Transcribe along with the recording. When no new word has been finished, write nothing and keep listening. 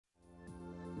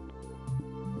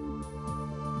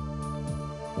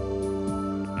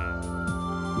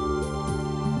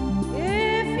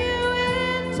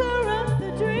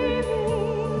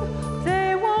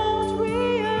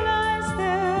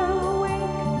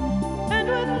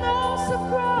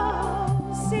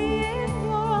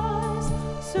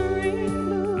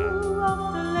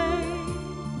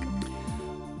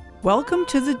Welcome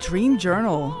to the Dream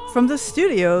Journal. From the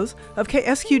studios of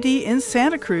KSQD in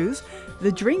Santa Cruz,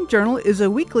 the Dream Journal is a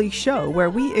weekly show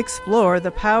where we explore the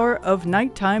power of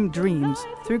nighttime dreams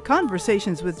through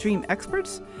conversations with dream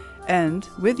experts and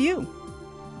with you.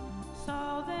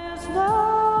 So there's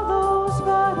no those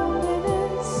vital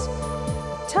minutes,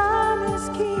 time is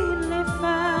keenly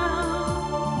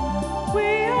found.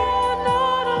 We are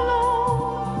not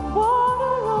alone,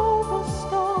 water over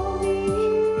stone,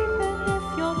 even if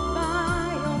you're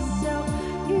by yourself,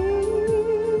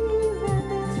 even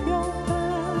if you're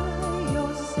by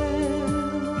yourself.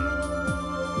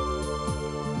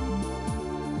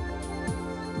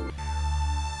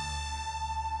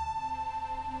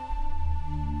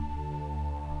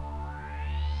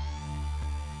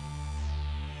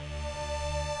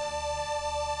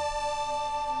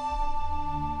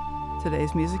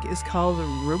 Today's music is called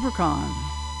Rubicon.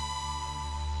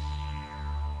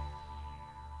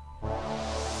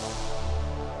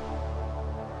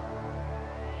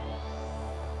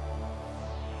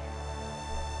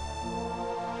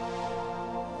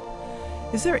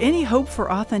 Is there any hope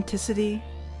for authenticity?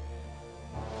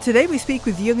 Today we speak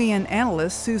with Jungian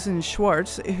analyst Susan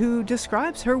Schwartz, who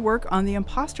describes her work on the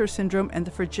imposter syndrome and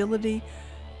the fragility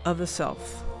of the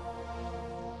self.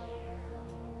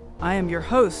 I am your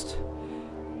host,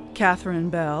 Catherine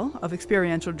Bell of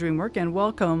Experiential Dreamwork, and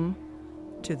welcome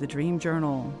to the Dream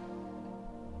Journal.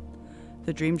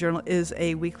 The Dream Journal is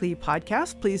a weekly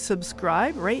podcast. Please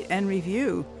subscribe, rate, and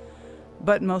review.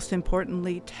 But most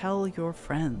importantly, tell your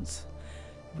friends.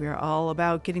 We're all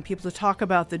about getting people to talk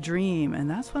about the dream, and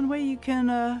that's one way you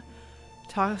can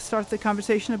start the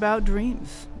conversation about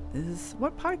dreams, is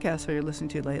what podcasts are you listening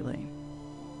to lately?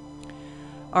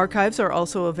 Archives are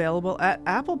also available at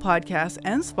Apple Podcasts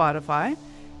and Spotify,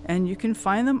 and you can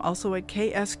find them also at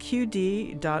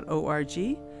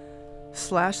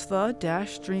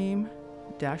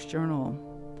ksqd.org/the-dream-journal.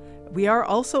 We are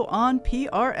also on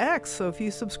PRX, so if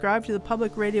you subscribe to the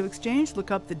Public Radio Exchange,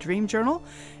 look up the Dream Journal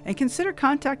and consider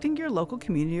contacting your local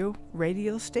community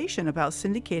radio station about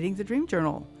syndicating the Dream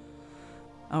Journal,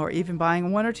 or even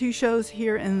buying one or two shows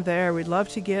here and there. We'd love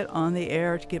to get on the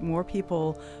air to get more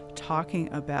people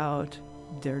talking about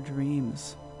their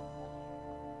dreams.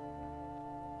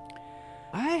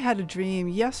 I had a dream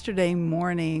yesterday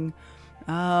morning.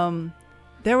 There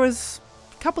was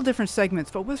a couple different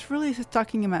segments, but what's really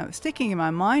sticking in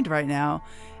my mind right now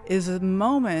is a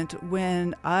moment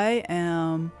when I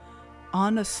am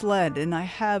on a sled and I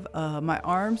have my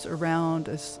arms around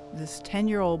this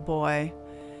 10-year-old boy.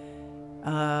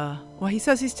 Well, he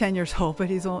says he's 10 years old, but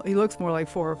he looks more like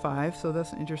 4 or 5, so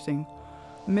that's an interesting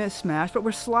mismatch. But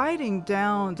we're sliding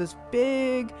down this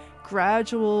big,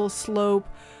 gradual slope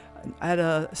at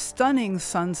a stunning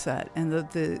sunset, and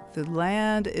the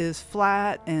land is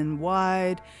flat and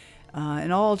wide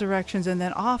in all directions, and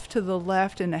then off to the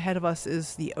left and ahead of us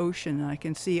is the ocean, and I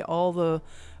can see all the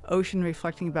ocean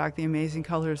reflecting back the amazing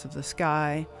colors of the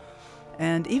sky.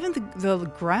 And even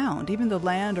the ground, even the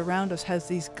land around us has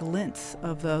these glints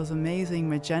of those amazing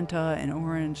magenta and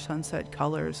orange sunset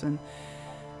colors. And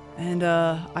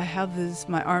I have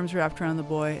my arms wrapped around the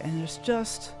boy, and there's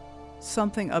just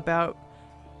something about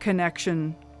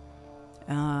connection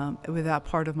with that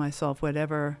part of myself,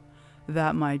 whatever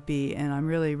that might be. And I'm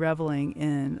really reveling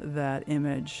in that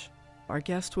image. Our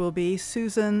guest will be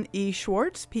Susan E.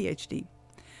 Schwartz, PhD.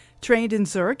 Trained in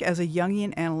Zurich as a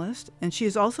Jungian analyst, and she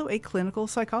is also a clinical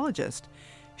psychologist.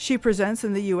 She presents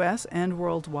in the U.S. and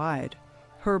worldwide.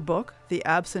 Her book, The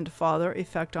Absent Father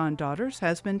Effect on Daughters,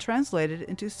 has been translated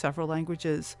into several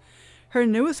languages. Her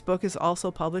newest book is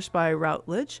also published by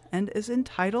Routledge and is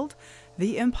entitled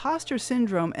The Imposter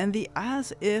Syndrome and the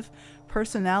As-If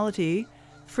Personality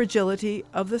Fragility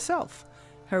of the Self.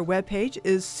 Her webpage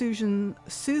is Susan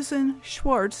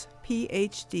Schwartz,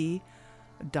 PhD.com.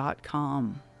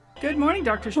 Good morning,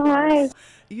 Dr. Schwartz. Hi.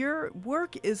 Your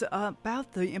work is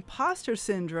about the imposter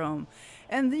syndrome.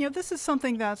 And, this is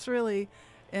something that's really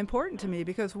important to me,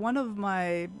 because one of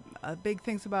my big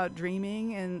things about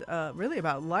dreaming and really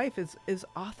about life is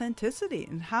authenticity.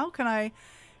 And how can I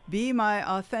be my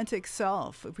authentic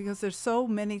self? Because there's so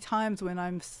many times when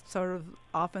I'm sort of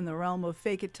off in the realm of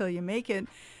fake it till you make it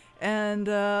and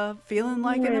feeling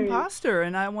like an imposter.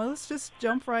 And let's just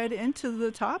jump right into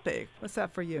the topic. What's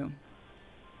that for you?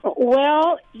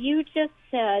 Well, you just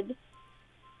said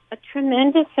a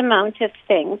tremendous amount of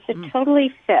things that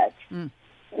totally fit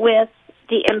with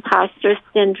the imposter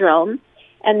syndrome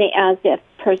and the as-if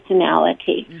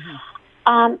personality.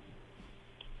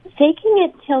 Faking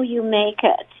it till you make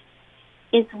it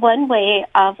is one way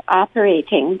of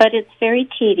operating, but it's very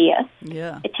tedious.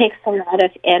 Yeah. It takes a lot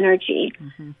of energy.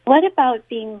 Mm-hmm. What about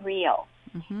being real?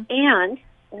 Mm-hmm. And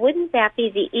wouldn't that be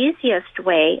the easiest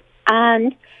way?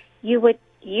 And you,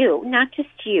 not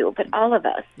just you, but all of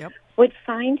us, Yep. would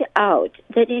find out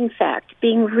that, in fact,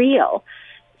 being real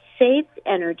saves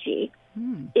energy,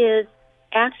 is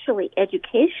actually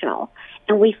educational,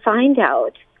 and we find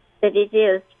out that it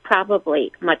is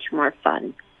probably much more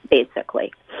fun,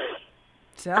 basically.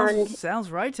 Sounds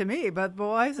right to me, but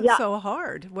why is it so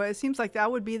hard? Well, it seems like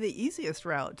that would be the easiest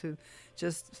route, to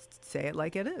just say it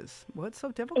like it is. What's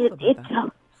so difficult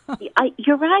about that?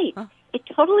 You're right. Huh? It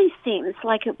totally seems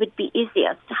like it would be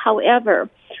easiest. However,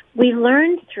 we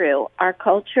learn through our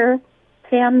culture,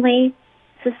 family,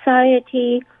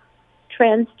 society,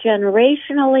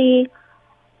 transgenerationally,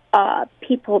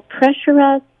 people pressure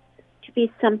us to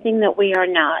be something that we are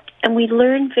not. And we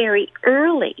learn very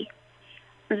early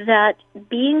that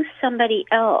being somebody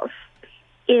else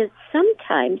is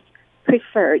sometimes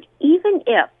preferred, even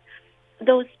if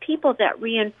those people that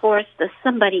reinforce the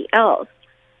somebody else,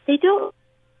 they don't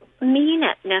mean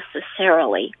it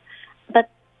necessarily, but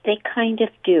they kind of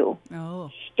do.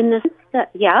 Oh. In the sense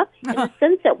that, in the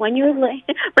sense that when you're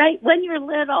when you're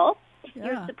little,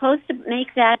 you're supposed to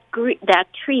make that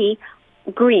tree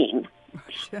green.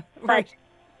 Right.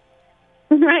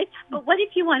 Right? But what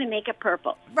if you want to make it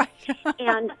purple? Right.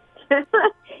 and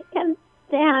and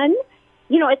then,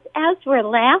 it's as we're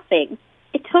laughing,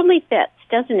 it totally fits,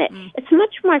 doesn't it? It's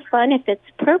much more fun if it's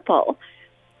purple,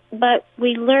 but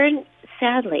we learn,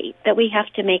 sadly, that we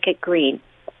have to make it green.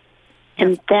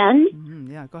 And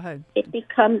then go ahead. It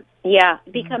becomes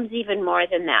even more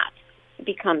than that. It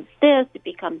becomes this, it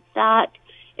becomes that,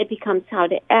 it becomes how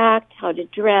to act, how to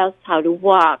dress, how to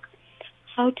walk,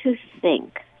 how to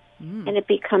think. And it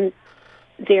becomes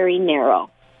very narrow.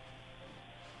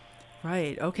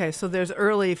 Right. Okay. So there's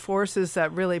early forces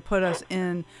that really put us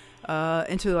into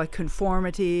like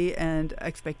conformity and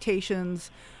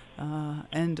expectations.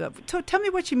 So tell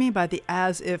me what you mean by the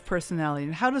as-if personality,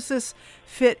 and how does this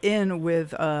fit in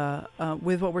with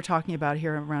what we're talking about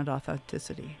here around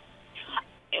authenticity?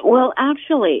 Well,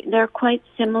 actually, they're quite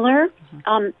similar.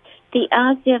 The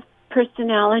as-if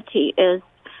personality is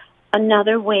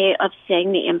another way of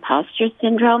saying the imposter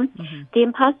syndrome. The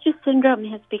imposter syndrome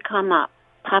has become a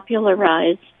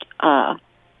popularized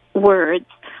word,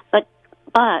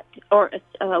 or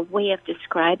a way of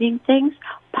describing things.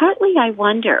 Partly, I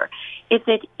wonder if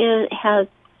it has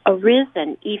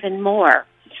arisen even more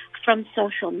from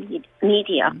social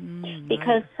media,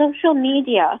 because social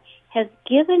media has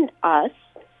given us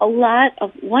a lot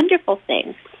of wonderful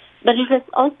things, but it has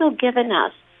also given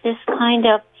us this kind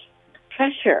of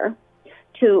pressure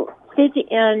to fit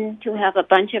in, to have a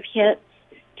bunch of hits,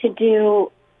 to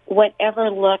do whatever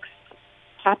looks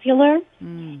popular.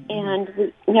 And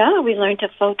we learn to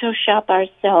Photoshop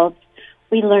ourselves.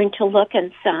 We learn to look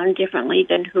and sound differently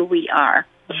than who we are.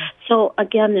 So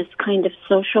again, this kind of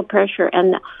social pressure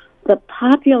and the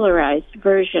popularized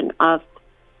version of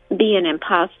be an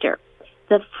imposter.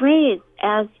 The phrase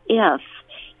as if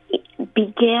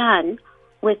began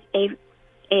with a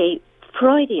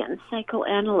Freudian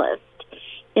psychoanalyst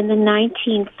in the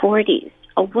 1940s,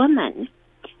 a woman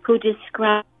who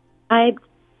described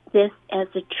this as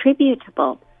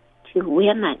attributable to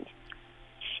women.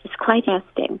 It's quite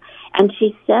interesting. And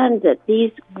she said that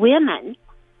these women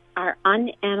are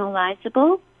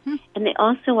unanalyzable, and they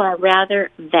also are rather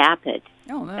vapid.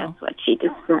 Oh, no. That's what she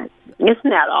described. Isn't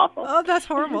that awful? Oh, that's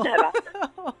horrible. Isn't that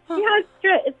awful? Yeah, it's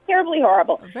true. It's terribly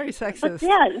horrible. Very sexist. But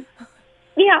then,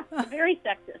 very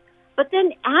sexist. But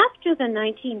then after the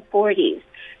 1940s,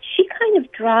 she kind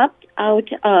of dropped out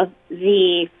of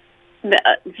the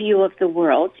view of the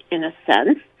world, in a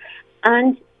sense,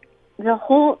 and the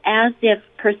whole as-if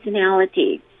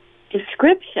personality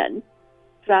description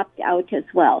dropped out as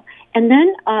well. And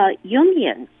then a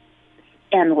Jungian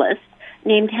analyst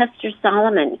named Hester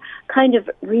Solomon kind of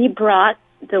rebrought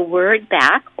the word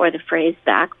back, or the phrase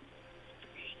back,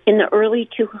 in the early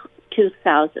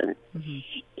 2000s.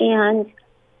 And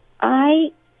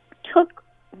I took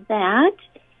that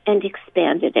and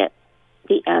expanded it,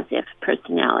 the as-if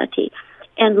personality,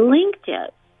 and linked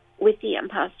it with the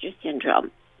imposter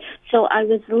syndrome. So I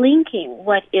was linking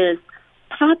what is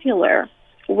popular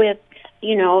with,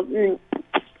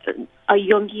 a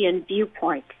Jungian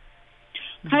viewpoint,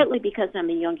 partly because I'm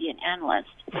a Jungian analyst,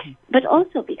 but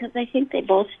also because I think they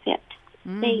both fit.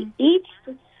 They each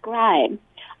describe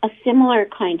a similar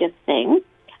kind of thing,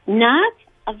 not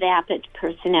a vapid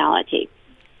personality,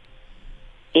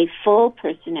 a full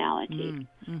personality,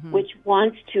 which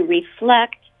wants to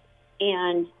reflect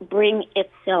and bring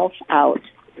itself out.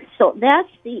 So that's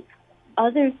the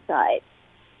other side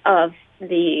of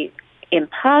the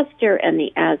imposter and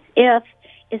the as if,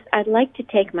 is I'd like to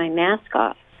take my mask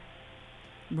off.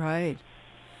 Right.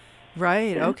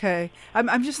 Right. Okay.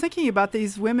 I'm just thinking about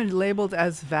these women labeled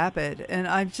as vapid, and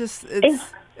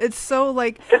it's so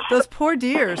like those poor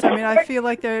dears. I mean, I feel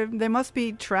like they must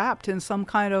be trapped in some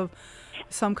kind of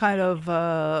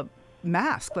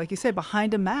mask, like you say,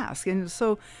 behind a mask. And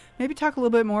so maybe talk a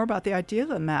little bit more about the idea of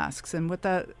the masks and what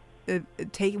that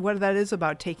is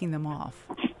about taking them off.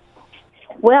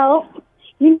 Well,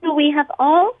 we have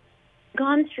all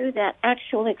gone through that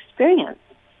actual experience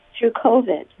through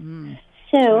COVID.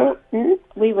 So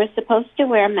we were supposed to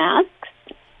wear masks,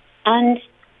 and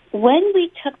when we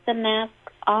took the mask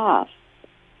off,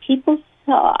 people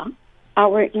saw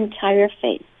our entire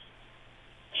face.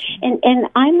 And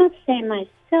I must say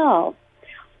myself,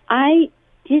 I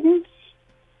didn't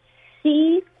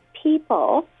see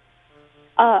people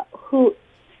who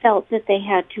felt that they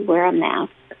had to wear a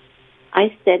mask.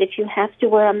 I said, if you have to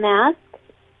wear a mask,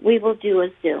 we will do a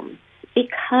Zoom,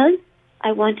 because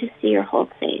I want to see your whole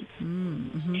face.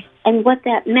 Mm-hmm. And what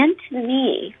that meant to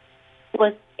me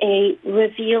was a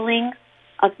revealing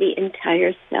of the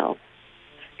entire self,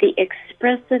 the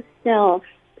expressive self,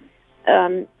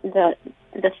 the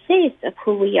face of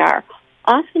who we are.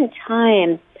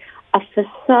 Oftentimes, a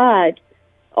facade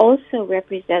also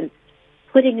represents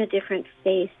putting a different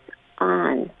face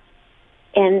on.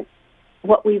 And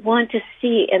what we want to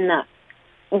see in the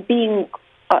being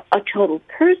a total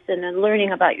person and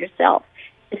learning about yourself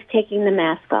is taking the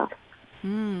mask off.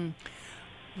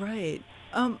 Right.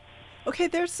 Okay,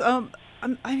 there's I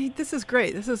mean, this is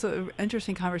great. This is an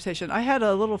interesting conversation. I had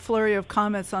a little flurry of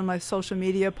comments on my social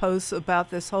media posts about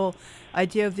this whole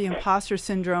idea of the imposter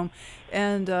syndrome,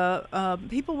 and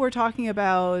people were talking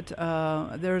about,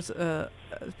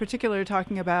 particularly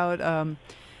talking about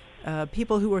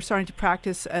people who were starting to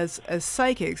practice as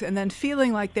psychics and then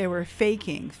feeling like they were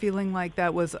faking, feeling like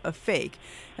that was a fake.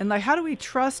 And like, how do we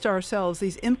trust ourselves,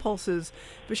 these impulses,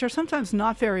 which are sometimes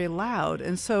not very loud?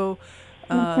 And so,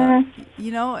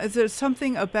 is there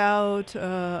something about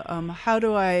how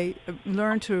do I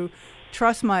learn to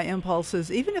trust my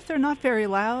impulses, even if they're not very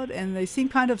loud and they seem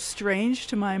kind of strange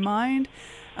to my mind?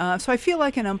 So I feel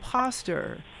like an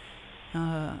imposter.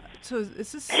 So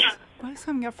is this, what is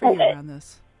coming up for you around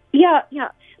this? Yeah.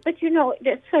 But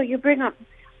so you bring up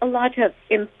a lot of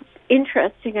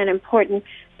interesting and important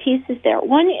pieces there.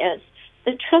 One is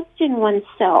the trust in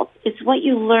oneself is what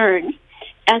you learn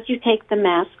as you take the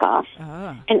mask off.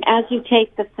 And as you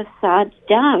take the facade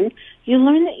down, you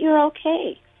learn that you're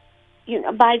okay.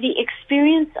 By the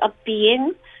experience of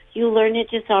being, you learn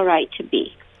it is all right to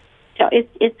be. So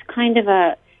it's kind of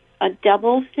a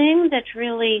double thing that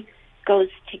really goes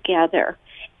together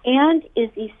and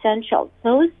is essential.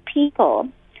 Those people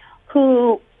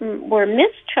who were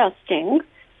mistrusting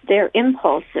their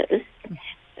impulses,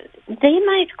 they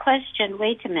might question,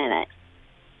 wait a minute,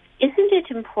 isn't it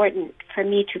important for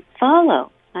me to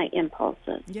follow my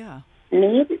impulses? Yeah.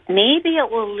 Maybe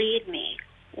it will lead me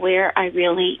where I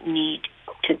really need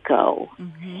to go.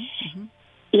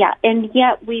 Yeah, and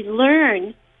yet we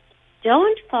learn,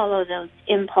 don't follow those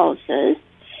impulses,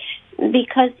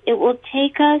 because it will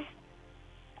take us,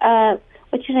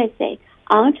 what should I say,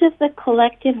 out of the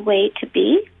collective way to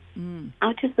be,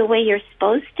 out of the way you're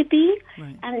supposed to be,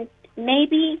 right. And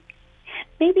maybe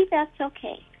that's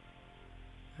okay.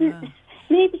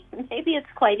 Maybe it's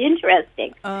quite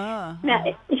interesting.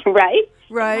 Right?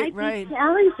 Right. Be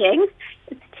challenging.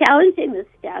 It's challenging the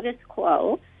status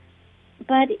quo,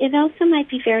 but it also might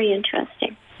be very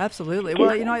interesting. Absolutely.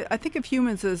 Well, I think of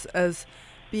humans as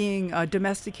being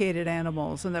domesticated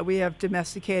animals, and that we have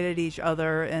domesticated each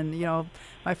other. And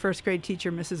my first grade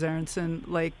teacher, Mrs. Aronson,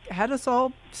 had us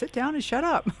all sit down and shut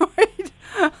up. Right?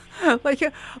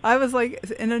 I was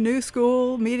in a new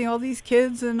school, meeting all these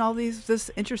kids and all this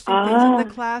interesting things in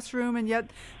the classroom, and yet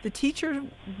the teacher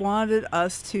wanted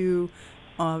us to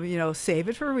save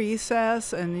it for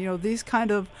recess, and these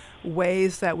kind of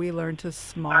ways that we learn to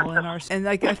small in our. And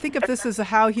I think of this as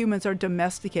how humans are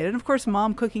domesticated. And of course,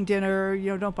 mom cooking dinner,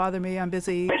 don't bother me, I'm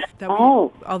busy.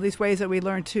 All these ways that we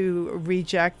learn to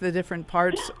reject the different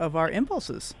parts of our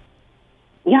impulses.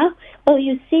 Yeah. Well,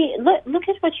 you see, look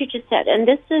at what you just said, and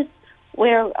this is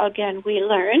where again we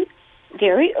learn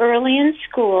very early in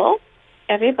school.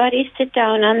 Everybody sit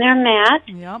down on their mat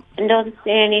and don't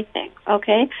say anything,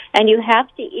 okay? And you have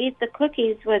to eat the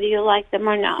cookies whether you like them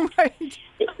or not.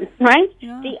 Right?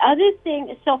 Yeah. The other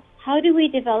thing, so how do we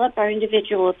develop our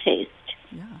individual taste?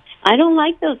 Yeah. I don't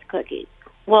like those cookies.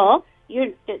 Well,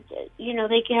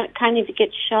 they get kind of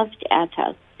get shoved at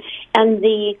us, and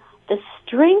the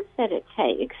strength that it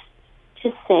takes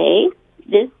to say,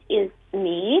 "This is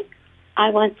me. I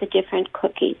want the different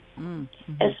cookies,"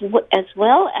 as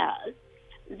well as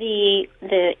the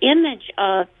image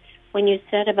of when you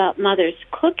said about mothers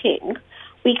cooking.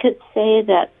 We could say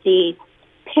that the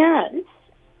parents.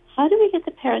 How do we get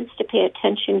the parents to pay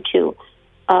attention to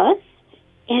us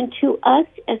and to us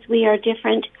as we are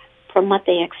different from what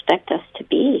they expect us to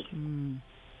be?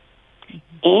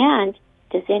 And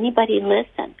does anybody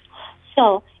listen?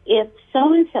 So if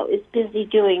so-and-so is busy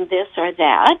doing this or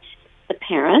that, the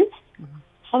parents,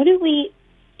 how do we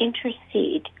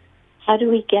intercede? How do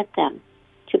we get them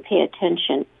to pay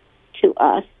attention to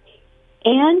us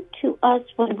and to us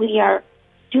when we are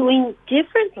doing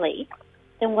differently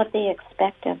than what they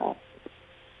expect of us?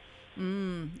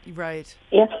 Right.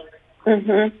 Yes.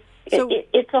 So,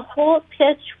 it's a whole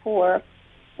pitch for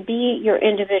be your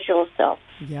individual self.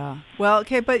 Yeah. Well,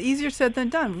 okay, but easier said than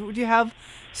done. Would you have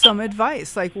some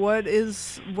advice? Like, what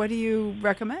do you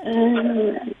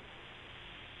recommend?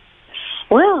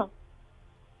 Well,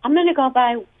 I'm going to go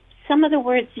by some of the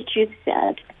words that you've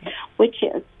said, which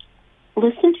is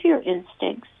listen to your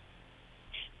instincts.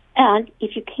 And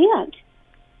if you can't,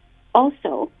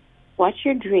 also watch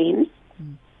your dreams.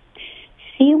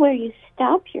 See where you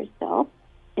stop yourself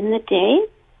in the day.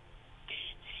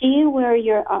 See where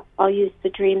I'll use the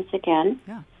dreams again.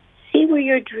 Yeah. See where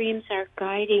your dreams are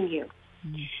guiding you.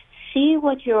 See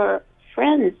what your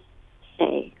friends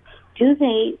say. Do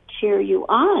they cheer you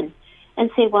on? And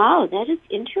say, wow, that is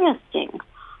interesting.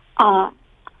 I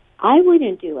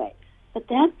wouldn't do it, but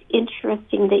that's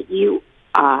interesting that you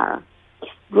are.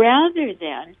 Rather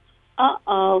than,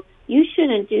 you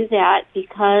shouldn't do that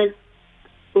because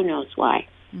who knows why.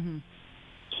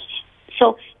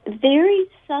 So very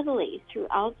subtly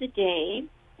throughout the day,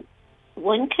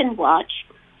 one can watch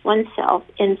oneself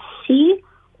and see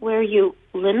where you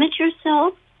limit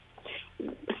yourself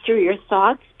through your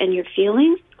thoughts and your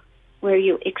feelings, where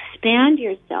you expand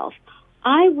yourself.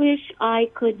 I wish I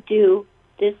could do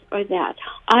this or that.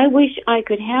 I wish I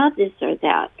could have this or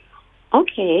that.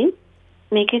 Okay,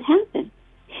 make it happen.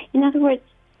 In other words,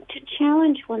 to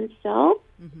challenge oneself,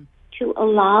 to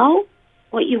allow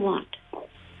what you want.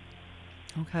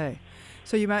 Okay.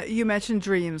 So you mentioned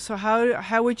dreams. So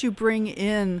how would you bring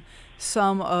in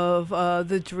some of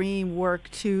the dream work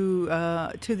to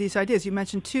these ideas? You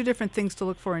mentioned two different things to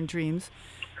look for in dreams.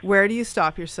 Where do you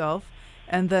stop yourself?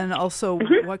 And then also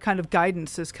what kind of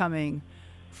guidance is coming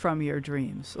from your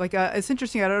dreams? Like it's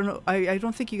interesting. I don't know. I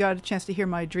don't think you got a chance to hear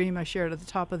my dream I shared at the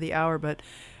top of the hour, but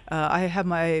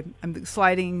I'm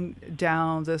sliding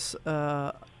down this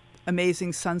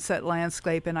amazing sunset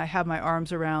landscape, and I have my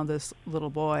arms around this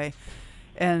little boy.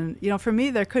 And, for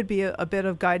me, there could be a bit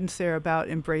of guidance there about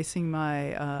embracing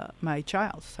my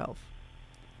child self.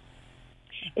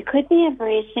 It could be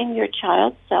embracing your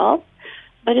child self,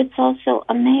 but it's also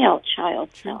a male child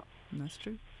self. That's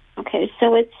true. Okay,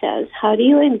 so it says, how do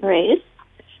you embrace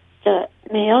the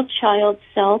male child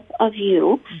self of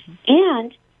you,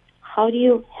 and how do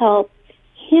you help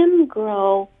him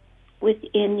grow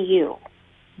within you?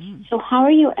 So how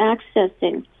are you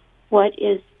accessing what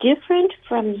is different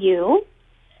from you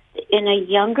in a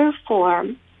younger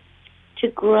form to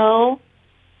grow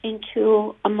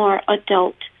into a more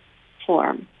adult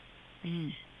form?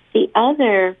 The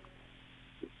other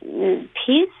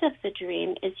piece of the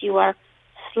dream is you are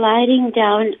sliding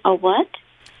down a what?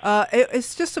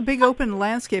 It's just a big open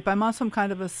landscape. I'm on some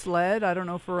kind of a sled. I don't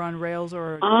know if we're on rails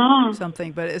or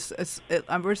something, but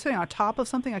we're sitting on top of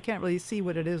something. I can't really see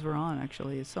what it is we're on,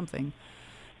 actually. It's something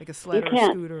like a sled or a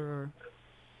scooter.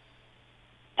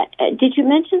 Or... did you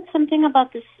mention something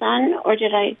about the sun, or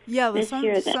did I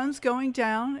mishear that? The sun's going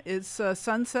down. It's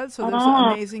sunset, so there's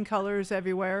amazing colors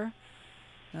everywhere.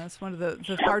 That's one of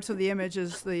the parts of the image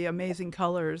is the amazing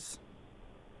colors.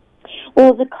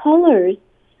 Well, the colors,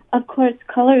 of course,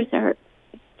 colors are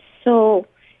so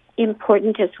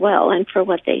important as well, and for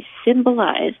what they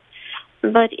symbolize.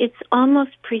 But it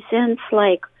almost presents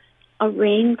like a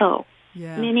rainbow.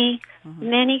 Yeah. Many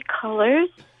colors,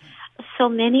 so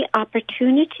many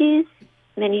opportunities,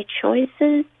 many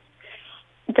choices.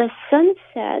 The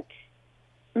sunset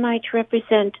might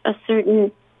represent a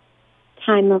certain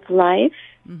time of life.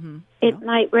 It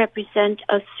might represent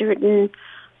a certain,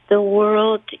 the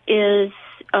world is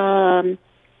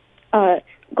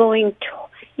going,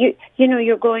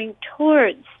 you're going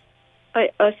towards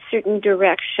a certain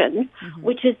direction,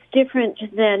 which is different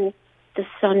than the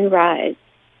sunrise.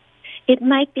 It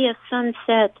might be a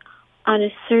sunset on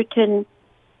a certain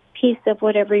piece of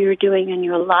whatever you're doing in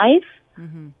your life,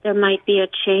 there might be a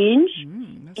change.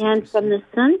 That's And from the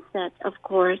sunset, of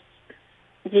course,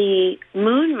 the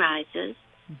moon rises.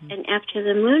 And after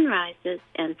the moon rises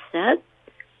and sets,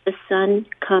 the sun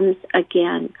comes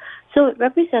again. So it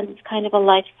represents kind of a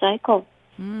life cycle.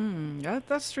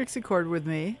 That strikes a chord with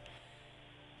me.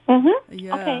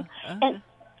 Yeah.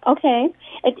 Okay.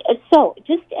 So,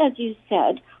 just as you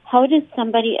said, how does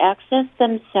somebody access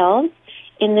themselves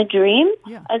in the dream?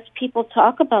 Yeah. As people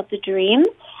talk about the dream,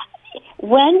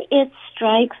 when it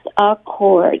strikes a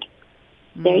chord,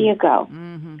 there you go.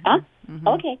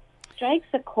 Okay, strikes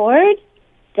a chord,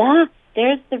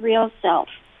 there's the real self.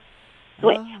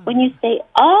 When you say,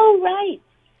 "All right,"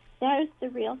 there's the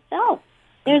real self.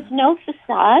 There's no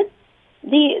facade.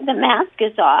 The mask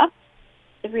is off.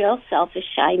 The real self is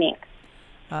shining.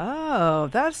 Oh,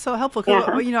 that's so helpful. 'Cause,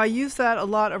 I use that a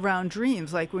lot around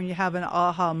dreams. Like when you have an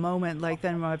aha moment, like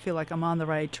then when I feel like I'm on the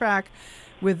right track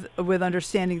with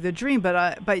understanding the dream.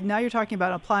 But now you're talking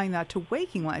about applying that to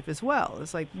waking life as well.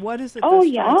 It's like, what is it that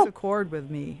strikes a chord with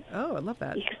me? Oh, I love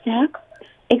that.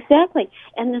 Exactly.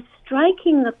 And the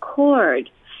striking the chord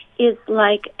is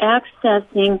like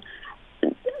accessing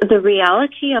the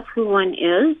reality of who one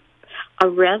is, a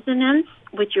resonance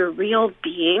with your real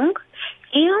being,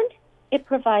 and it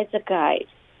provides a guide,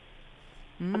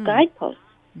 a guidepost,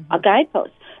 a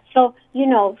guidepost. So,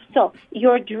 so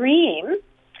your dream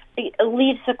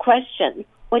leaves a question.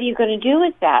 What are you going to do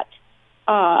with that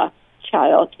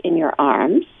child in your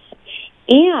arms?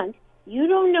 And you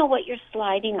don't know what you're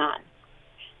sliding on.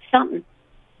 Something.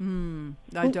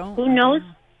 I don't. Who knows?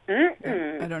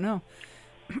 I don't know.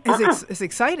 It's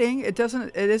exciting. It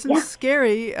isn't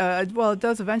scary. Well, it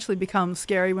does eventually become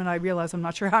scary when I realize I'm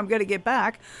not sure how I'm going to get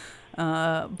back.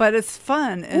 But it's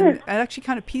fun and actually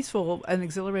kind of peaceful and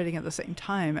exhilarating at the same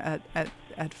time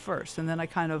at first. And then I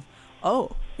kind of,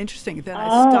 interesting. Then I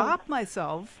stop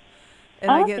myself and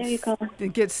I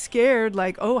get scared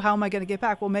like, how am I going to get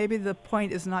back? Well, maybe the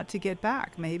point is not to get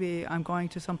back. Maybe I'm going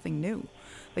to something new.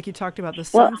 Like you talked about the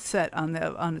sunset on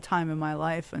a time in my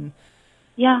life. And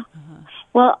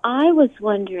well, I was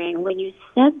wondering when you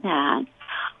said that,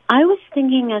 I was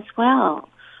thinking as well,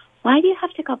 why do you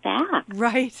have to go back?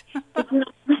 Right.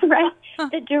 Right.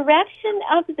 The direction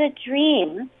of the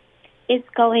dream is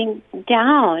going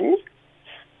down,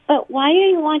 but why are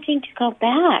you wanting to go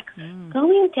back?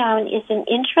 Going down is an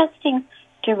interesting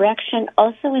direction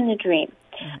also in the dream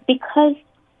because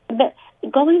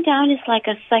going down is like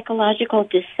a psychological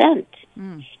descent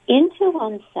into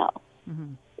oneself.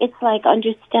 It's like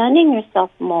understanding yourself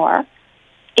more.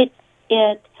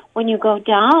 When you go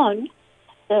down,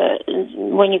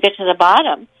 when you get to the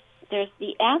bottom, there's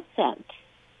the ascent.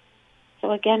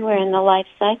 So again, we're in the life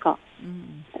cycle,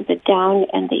 the down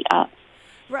and the up.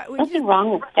 Right. Nothing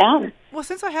wrong with down. Well,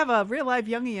 since I have a real live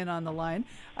Jungian on the line,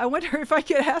 I wonder if I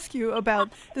could ask you about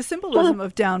the symbolism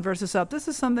of down versus up. This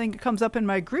is something that comes up in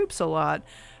my groups a lot.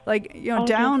 Like,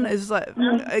 down is like,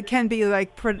 it can be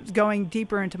like going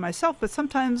deeper into myself, but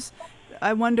sometimes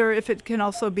I wonder if it can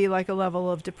also be like a level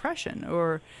of depression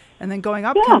and then going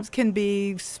up can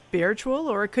be spiritual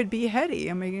or it could be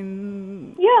heady. I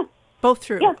mean, both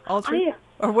true, all true.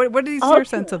 Or what is your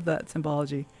sense of that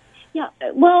symbology? Yeah,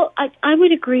 well, I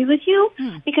would agree with you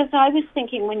because I was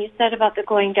thinking when you said about the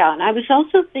going down, I was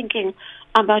also thinking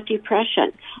about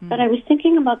depression, but I was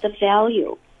thinking about the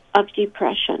value of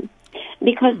depression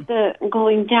because the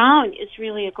going down is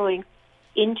really a going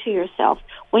into yourself.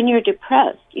 When you're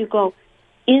depressed, you go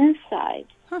inside,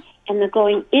 and the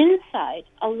going inside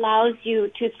allows you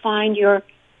to find your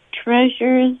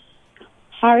treasures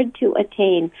hard to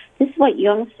attain. This is what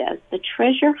Jung says, the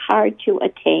treasure hard to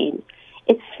attain.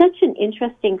 It's such an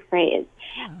interesting phrase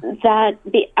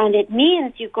and it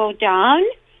means you go down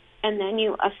and then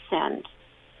you ascend.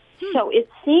 So it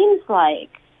seems like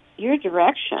your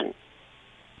direction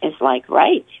is like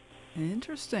right.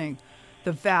 Interesting.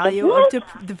 The value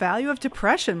of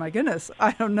depression. My goodness,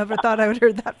 I never thought I would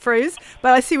heard that phrase,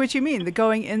 but I see what you mean. The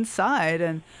going inside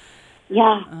and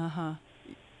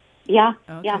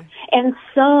And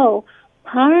so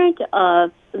part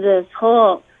of this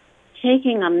whole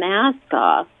taking a mask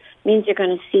off means you're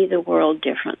going to see the world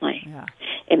differently.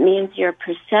 It means your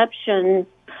perception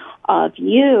of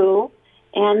you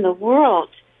and the world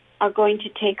are going to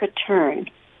take a turn.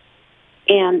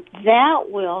 And that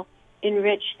will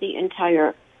enrich the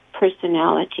entire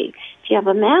personality. If you have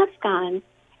a mask on,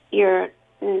 you're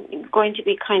going to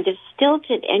be kind of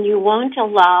stilted and you won't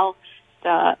allow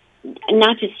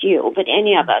not just you, but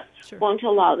any of us, won't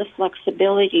allow the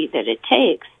flexibility that it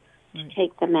takes to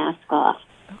take the mask off.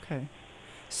 Okay.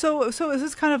 So is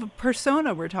this kind of a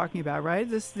persona we're talking about, right?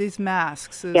 These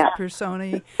masks, this Yeah.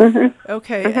 persona. Mm-hmm.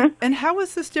 Okay. Mm-hmm. And how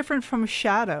is this different from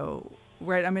shadow,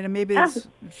 right? I mean, maybe this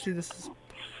is.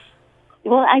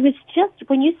 Well, I was just,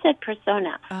 when you said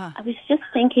persona, I was just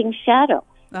thinking shadow.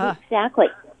 Exactly.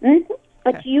 Mm-hmm.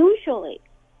 But Okay. usually,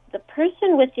 the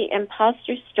person with the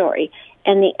imposter story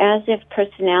and the as-if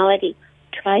personality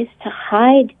tries to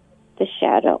hide the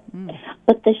shadow.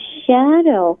 But the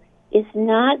shadow is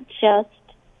not just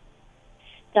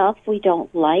stuff we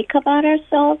don't like about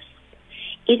ourselves.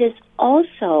 It is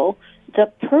also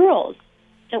the pearls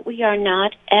that we are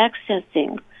not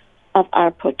accessing of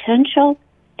our potential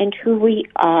and who we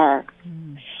are.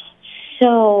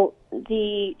 So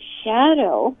the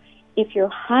shadow, if you're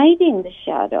hiding the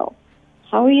shadow,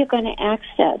 how are you going to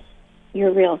access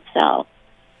your real self?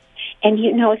 And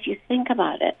if you think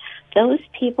about it, those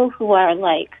people who are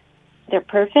like, they're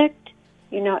perfect,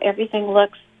 everything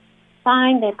looks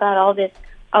fine, they've got all this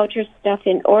outer stuff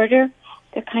in order,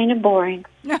 they're kind of boring.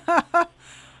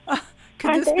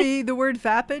 Could this be the word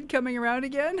vapid coming around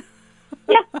again?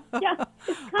 Yeah.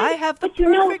 I have the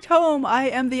perfect home. I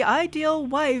am the ideal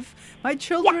wife. My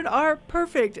children are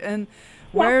perfect. And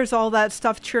where's all that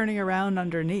stuff churning around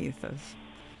underneath?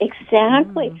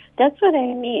 Exactly. That's what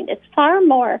I mean. It's far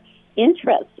more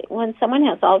interesting when someone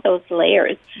has all those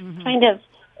layers, kind of,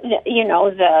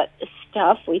 the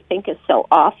stuff we think is so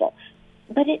awful.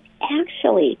 But it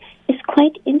actually is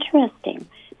quite interesting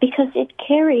because it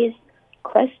carries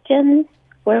questions.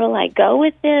 Where will I go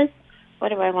with this? What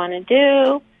do I want to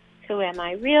do? Who am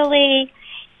I really?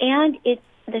 And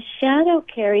the shadow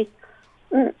carries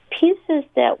pieces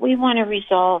that we want to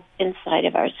resolve inside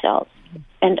of ourselves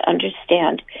and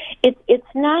understand.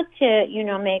 It's not to,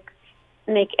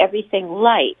 make everything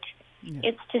light. Yeah.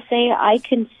 It's to say I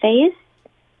can face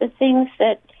the things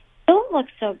that don't look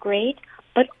so great,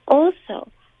 but also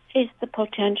face the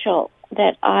potential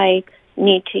that I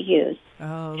need to use.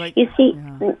 Oh, you see,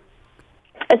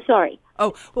 sorry.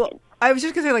 Oh, well, I was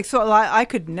just gonna say, so I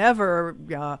could never,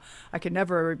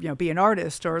 be an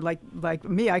artist, or like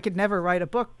me, I could never write a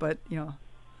book. But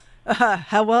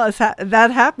how well has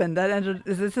that happened?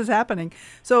 This is happening.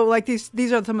 So, like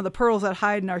these are some of the pearls that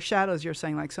hide in our shadows. You're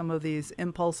saying, like some of these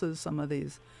impulses, some of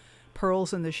these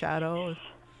pearls in the shadow.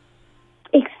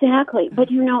 Exactly, but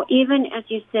even as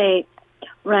you say,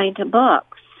 write a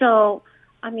book. So,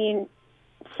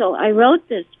 I wrote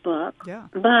this book,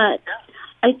 but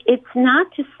it's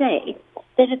not to say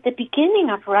that at the beginning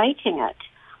of writing it,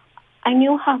 I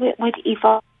knew how it would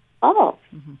evolve.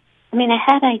 I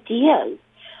had ideas,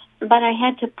 but I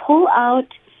had to pull out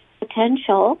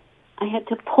potential. I had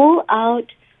to pull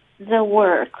out the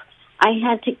work. I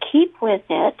had to keep with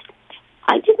it.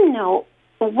 I didn't know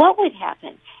what would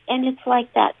happen. And it's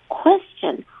like that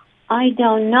question, I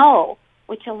don't know,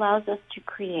 which allows us to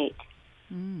create.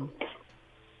 And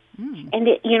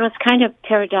it's kind of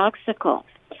paradoxical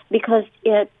because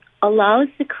it allows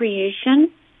the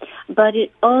creation, but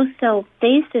it also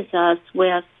faces us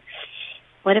with,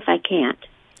 what if I can't?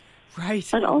 Right.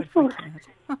 But also, what if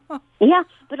I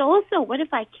can't? but also, what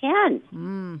if I can?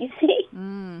 You see?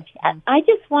 I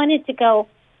just wanted to go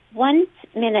 1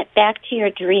 minute back to your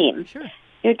dream. Sure.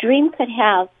 Your dream could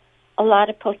have a lot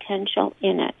of potential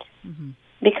in it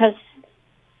because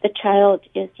the child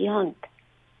is young.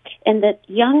 And the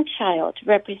young child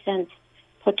represents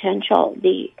potential,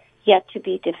 the yet to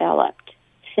be developed,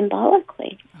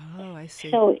 symbolically. Oh, I see.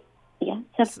 So,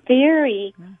 it's a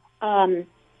very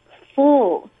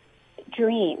full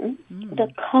dream.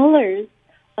 The colors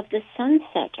of the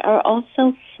sunset are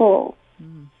also full.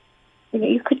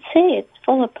 You could say it's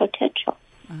full of potential.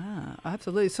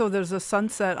 Absolutely. So there's a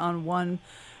sunset on one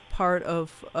part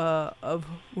of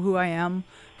who I am,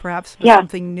 perhaps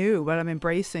something new, but I'm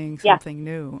embracing something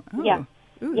new. Oh.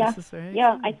 Ooh, this is very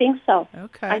exciting. I think so.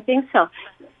 Okay. I think so.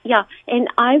 Yeah, and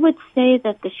I would say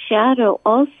that the shadow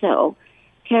also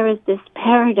carries this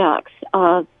paradox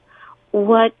of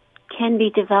what can be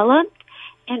developed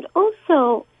and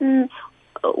also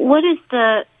what is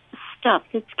the stuff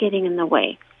that's getting in the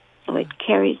way. So it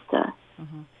carries the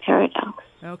paradox.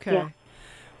 Okay. Yeah.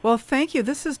 Well, thank you.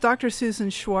 This is Dr. Susan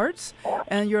Schwartz,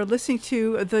 and you're listening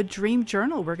to The Dream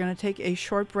Journal. We're going to take a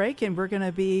short break, and we're going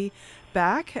to be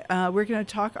back. We're going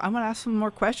to talk. I'm going to ask some more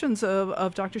questions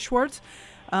of Dr. Schwartz.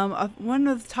 One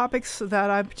of the topics that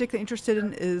I'm particularly interested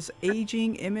in is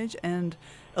aging, image, and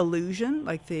illusion,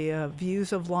 like the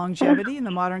views of longevity in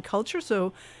the modern culture.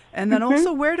 So, and then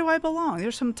also, where do I belong?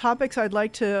 There's some topics I'd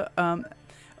like to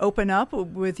open up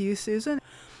with you, Susan.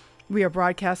 We are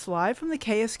broadcast live from the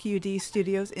KSQD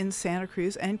studios in Santa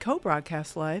Cruz and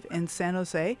co-broadcast live in San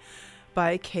Jose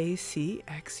by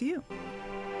KCXU.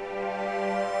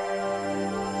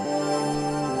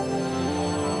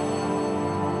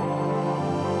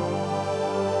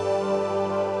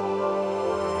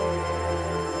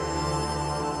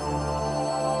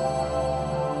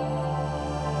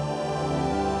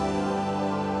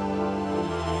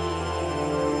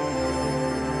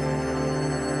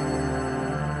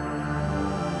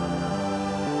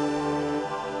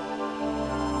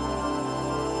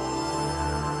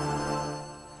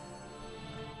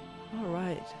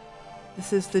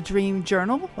 This is the Dream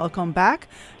Journal. Welcome back.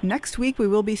 Next week, we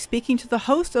will be speaking to the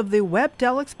host of the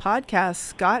Webdelics podcast,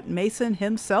 Scott Mason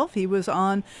himself. He was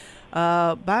on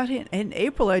about in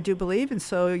April, I do believe, and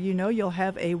so you'll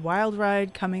have a wild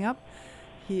ride coming up.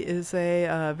 He is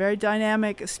a very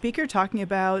dynamic speaker talking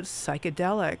about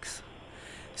psychedelics.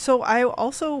 So I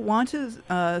also want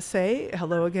to say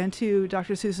hello again to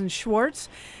Dr. Susan Schwartz.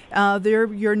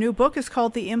 Your new book is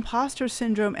called The Imposter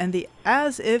Syndrome and the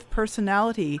As-If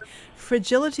Personality,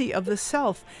 Fragility of the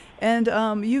Self. And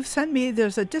you've sent me,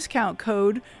 there's a discount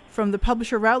code from the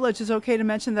publisher Routledge. Is it okay to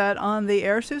mention that on the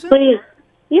air, Susan? Please.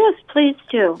 Yes, please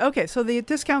do. Okay, so the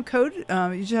discount code,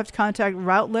 you just have to contact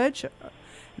Routledge.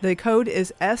 The code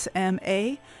is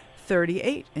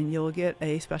SMA38, and you'll get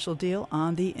a special deal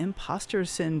on the imposter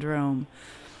syndrome.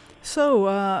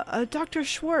 So, Dr.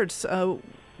 Schwartz,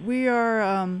 we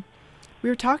were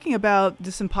talking about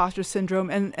this imposter syndrome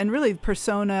and really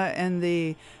persona and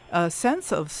the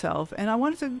sense of self. And I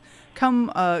wanted to come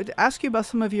ask you about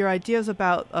some of your ideas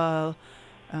about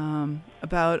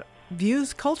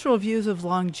cultural views of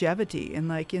longevity, and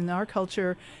like in our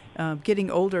culture. Getting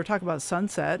older, talk about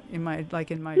sunset in my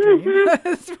dream.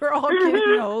 We're all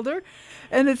getting older.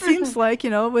 And it seems like,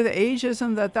 with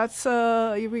ageism that's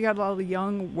we got a lot of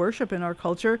young worship in our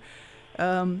culture.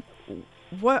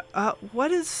 What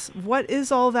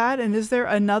is all that, and is there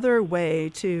another way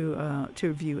to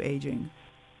view aging?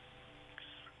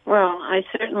 Well, I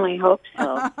certainly hope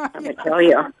so. I would tell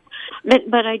you.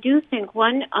 But I do think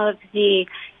one of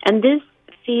and this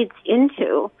feeds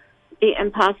into the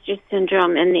imposter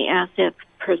syndrome and the as-if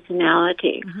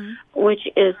personality, which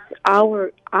is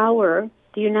the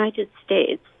United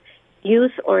States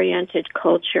youth-oriented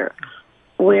culture,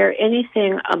 where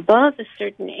anything above a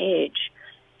certain age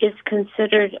is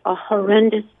considered a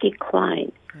horrendous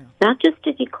decline. Yeah. Not just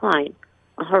a decline,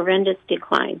 a horrendous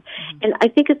decline. And I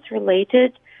think it's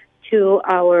related to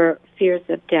our fears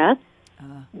of death.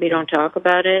 We don't talk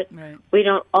about it. Right. We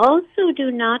do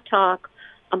not talk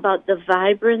about the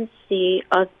vibrancy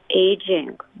of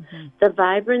aging, the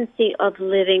vibrancy of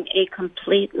living a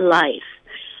complete life,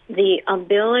 the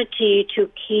ability to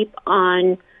keep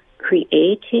on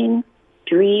creating,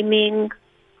 dreaming,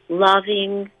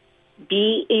 loving,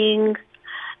 being.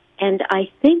 And I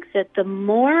think that the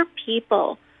more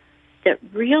people that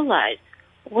realize,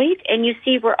 wait, and you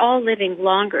see, we're all living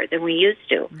longer than we used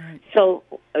to. Right. So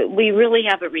we really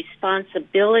have a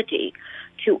responsibility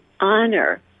to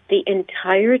honor the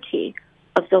entirety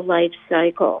of the life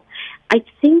cycle. I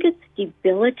think it's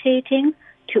debilitating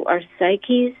to our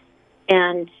psyches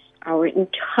and our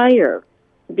entire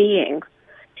being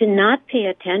to not pay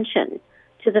attention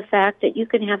to the fact that you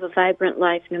can have a vibrant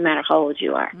life no matter how old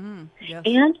you are. Yes.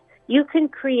 And you can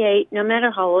create no matter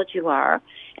how old you are,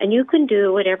 and you can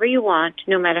do whatever you want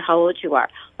no matter how old you are.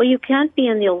 Well, you can't be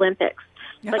in the Olympics.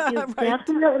 But you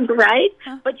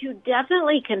But you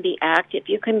definitely can be active.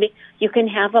 You can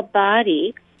have a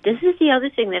body. This is the other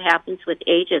thing that happens with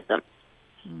ageism.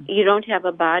 You don't have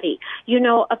a body.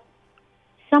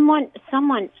 Someone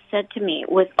said to me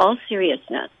with all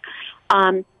seriousness,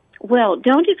 well,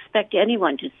 don't expect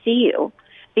anyone to see you,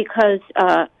 because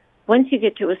once you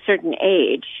get to a certain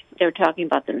age, they're talking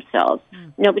about themselves.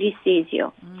 Nobody sees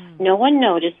you. No one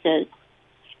notices.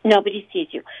 Nobody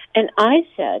sees you. And I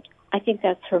said, I think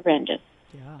that's horrendous.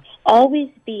 Yeah. Always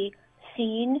be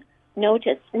seen,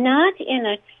 noticed, not in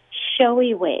a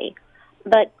showy way,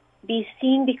 but be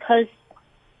seen because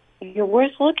you're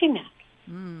worth looking at.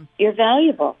 You're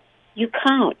valuable. You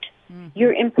count.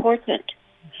 You're important.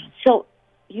 So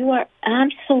you are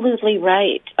absolutely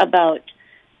right about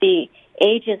the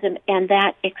ageism, and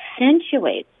that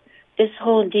accentuates this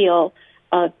whole deal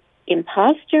of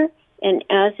imposter and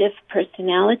as-if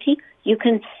personality. You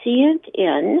can see it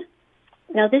in...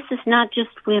 Now, this is not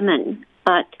just women,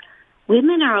 but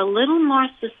women are a little more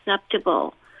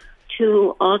susceptible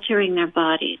to altering their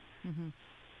bodies.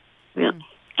 Really.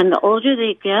 And the older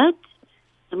they get,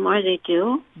 the more they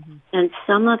do. And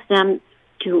some of them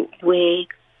do way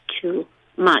too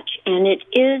much. And it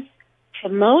is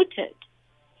promoted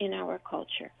in our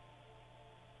culture.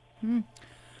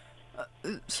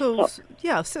 So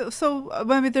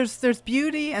I mean, there's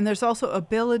beauty, and there's also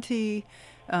ability.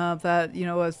 That,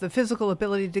 as the physical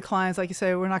ability declines, like you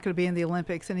say, we're not going to be in the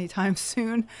Olympics anytime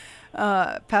soon,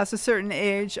 past a certain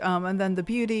age, and then the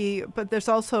beauty, but there's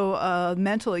also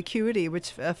mental acuity,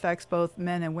 which affects both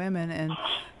men and women, and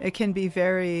it can be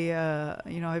very,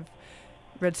 I've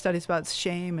read studies about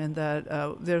shame, and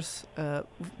that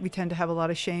we tend to have a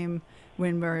lot of shame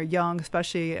when we're young,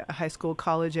 especially high school,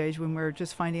 college age, when we're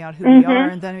just finding out who we are,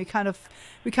 and then we kind of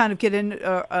get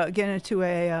into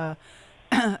a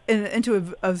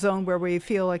into a zone where we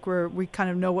feel like we kind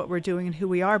of know what we're doing and who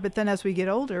we are. But then as we get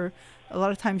older, a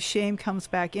lot of times shame comes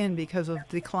back in because of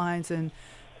declines in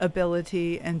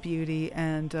ability and beauty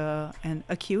and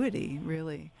acuity,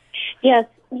 really. Yes,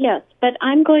 yes. But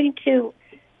I'm going to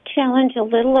challenge a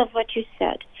little of what you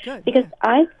said. Good. Because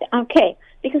yeah.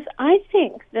 because I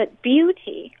think that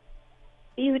beauty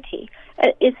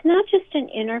is not just an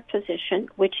inner position,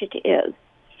 which it is,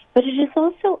 but it is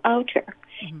also outer.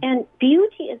 Mm-hmm. And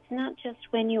beauty is not just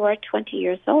when you are 20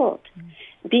 years old.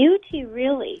 Mm-hmm. Beauty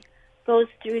really goes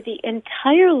through the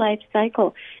entire life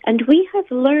cycle. And we have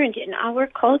learned in our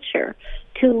culture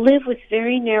to live with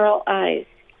very narrow eyes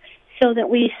so that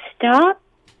we stop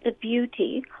the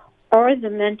beauty or the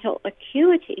mental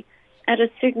acuity at a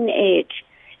certain age.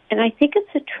 And I think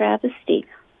it's a travesty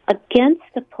against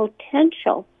the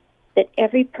potential that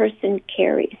every person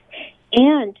carries.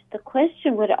 And the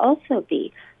question would also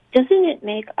be, doesn't it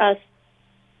make us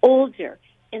older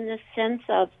in the sense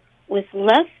of with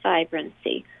less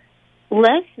vibrancy,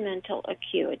 less mental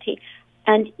acuity,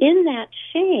 and in that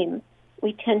shame,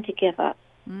 we tend to give up.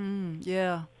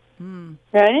 Yeah. Mm.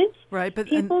 Right? Right, but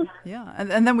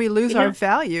and then we lose our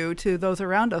value to those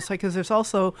around us, because there's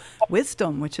also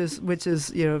wisdom, which is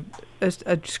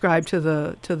ascribed to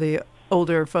the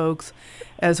older folks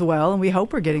as well, and we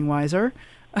hope we're getting wiser.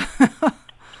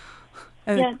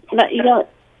 Yes,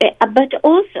 but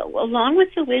also along with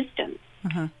the wisdom,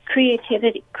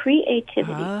 creativity.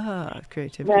 Creativity.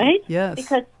 Right? Yes.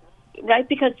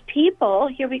 Because people,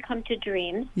 here we come to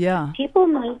dreams. Yeah. People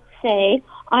might say,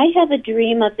 I have a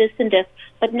dream of this and this,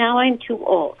 but now I'm too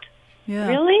old. Yeah.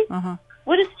 Really? Uh-huh.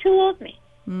 What does too old mean?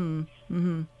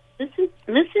 Mm-hmm.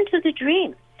 Listen to the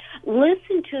dream.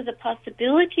 Listen to the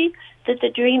possibility that the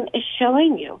dream is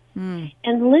showing you.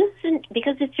 And listen,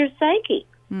 because it's your psyche.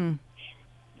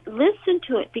 Listen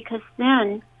to it, because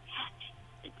then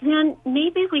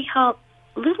maybe we help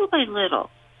little by little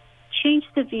change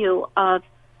the view of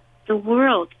the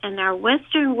world and our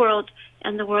Western world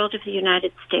and the world of the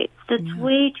United States that's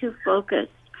way too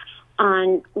focused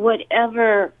on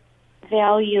whatever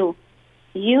value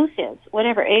youth is,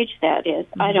 whatever age that is,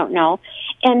 I don't know,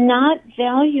 and not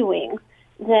valuing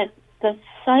that the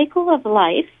cycle of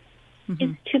life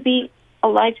is to be a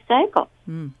life cycle.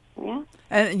 Yeah.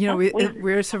 And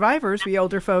we're survivors. We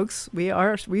older folks,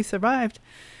 we survived,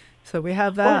 so we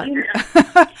have that.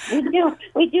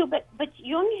 We do. But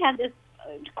Jung had this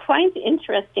quite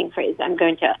interesting phrase. I'm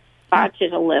going to botch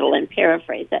it a little and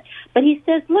paraphrase it. But he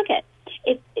says, "Look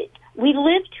we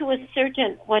live to a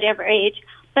certain whatever age,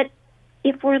 but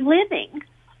if we're living,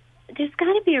 there's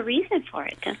got to be a reason for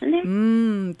it, doesn't there?"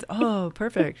 Oh,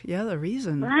 perfect. Yeah, the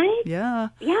reason. Right? Yeah.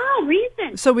 Yeah,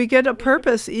 reason. So we get a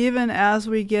purpose even as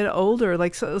we get older.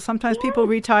 Like sometimes people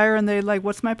retire and they're like,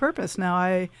 "What's my purpose now?"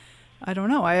 I don't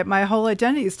know. My whole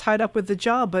identity is tied up with the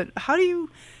job. But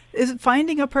is it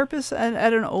finding a purpose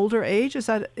at an older age? Is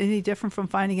that any different from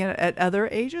finding it at other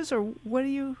ages, or what do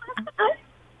you? I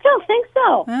don't think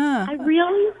so. Ah.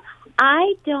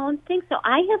 I don't think so.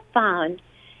 I have found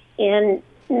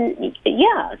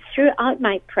throughout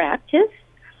my practice,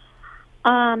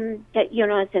 that,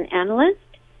 as an analyst,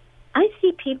 I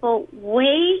see people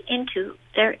way into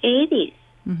their 80s,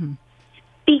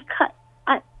 because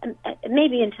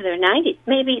maybe into their 90s,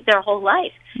 maybe their whole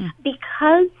life,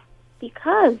 because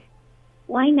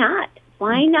why not?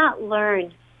 Why not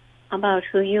learn about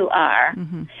who you are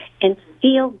and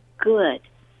feel good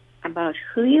about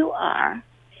who you are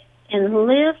and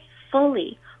live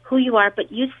fully who you are?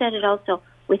 But you said it also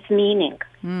with meaning.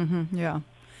 Yeah.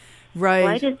 Right.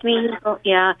 Why does meaning go?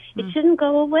 Yeah. It shouldn't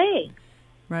go away.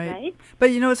 Right. But,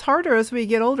 it's harder as we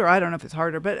get older. I don't know if it's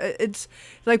harder, but it's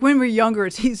like when we're younger,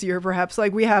 it's easier perhaps.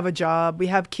 Like we have a job, we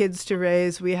have kids to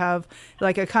raise, we have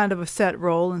like a kind of a set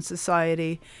role in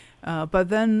society. But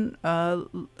then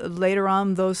later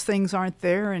on, those things aren't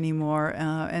there anymore.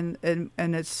 And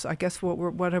it's, I guess,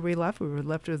 what are we left with? We're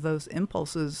left with those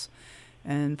impulses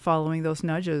and following those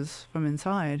nudges from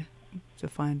inside to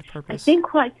find purpose.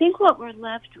 I think what we're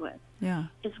left with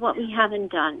is what we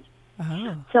haven't done.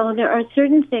 Oh. So there are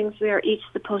certain things we are each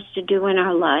supposed to do in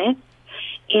our life,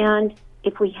 and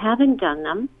if we haven't done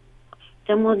them,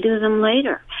 then we'll do them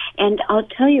later. And I'll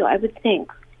tell you, I would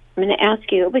think, I'm going to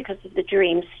ask you because of the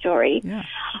dream story,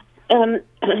 doesn't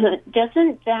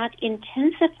that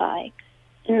intensify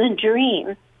in the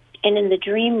dream and in the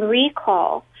dream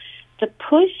recall the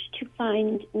push to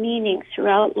find meaning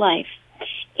throughout life?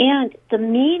 And the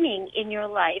meaning in your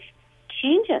life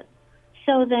changes,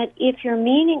 so that if your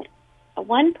meaning at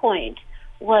one point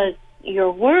was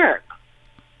your work,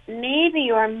 maybe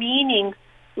your meaning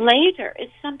later is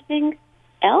something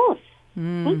else.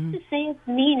 Who's to say it's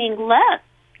meaningless?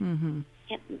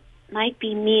 It might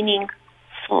be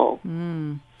meaningful.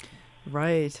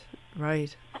 Right,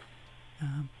 right.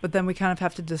 But then we kind of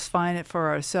have to define it for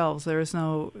ourselves. There is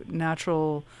no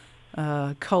natural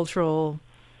cultural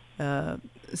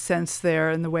sense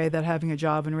there in the way that having a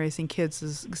job and raising kids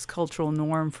is cultural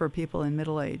norm for people in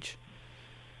middle age.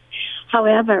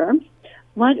 However,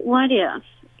 what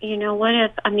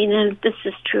if, I mean, and this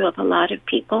is true of a lot of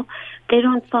people, they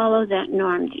don't follow that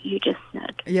norm that you just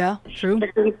said. Yeah, true.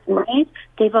 Right?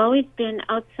 They've always been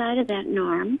outside of that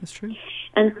norm. That's true.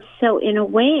 And so in a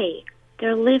way,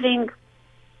 they're living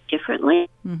differently.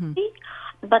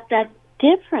 But that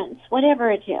difference,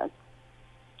 whatever it is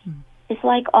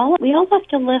like we all have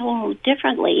to live a little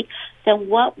differently than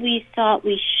what we thought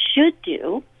we should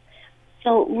do.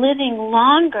 So living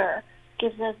longer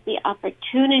gives us the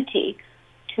opportunity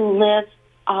to live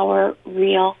our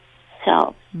real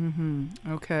self.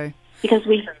 Okay. Because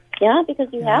you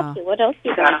have to. What else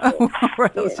you got to do?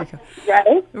 What else you got?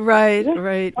 Right?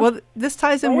 Right. Well, this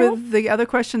ties in with the other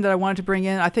question that I wanted to bring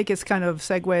in. I think it's kind of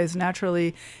segues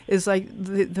naturally, is like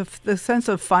the sense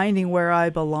of finding where I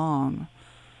belong.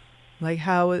 Like,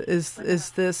 how is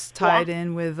this tied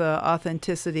in with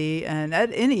authenticity, and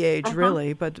at any age,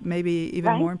 really, but maybe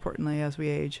even more importantly as we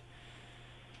age?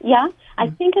 Yeah, I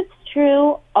think it's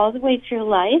true all the way through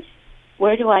life.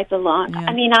 Where do I belong? Yeah.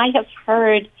 I mean, I have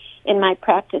heard in my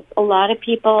practice a lot of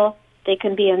people, they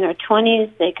can be in their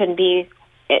 20s, they can be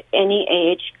at any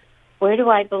age. Where do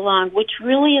I belong? Which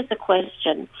really is a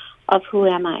question of who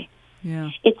am I? Yeah.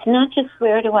 It's not just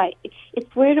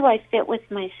it's where do I fit with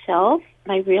myself,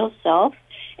 my real self,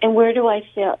 and where do I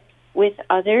fit with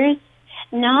others,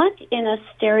 not in a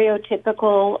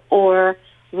stereotypical or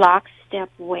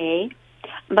lockstep way,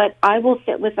 but I will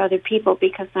fit with other people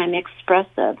because I'm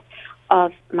expressive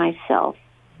of myself.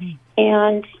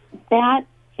 And that,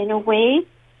 in a way,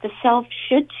 the self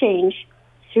should change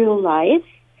through life.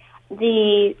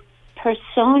 The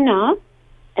persona,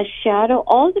 a shadow,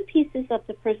 all the pieces of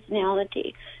the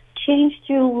personality change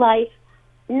through life,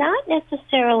 not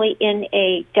necessarily in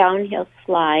a downhill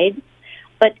slide,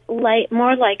 but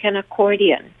more like an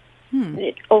accordion.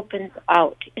 It opens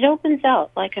out. It opens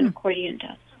out like an accordion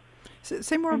does.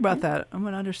 Say more about that. I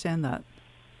want to understand that.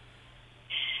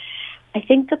 I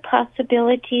think the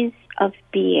possibilities of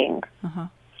being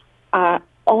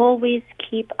always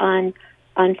keep on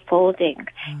unfolding.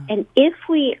 And if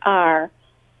we are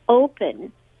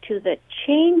open to the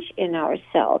change in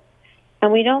ourselves,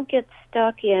 and we don't get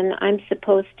stuck in, I'm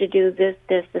supposed to do this,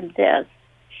 this, and this,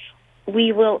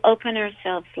 we will open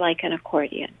ourselves like an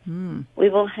accordion. We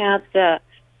will have the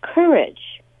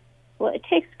courage, well, it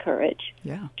takes courage,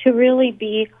 to really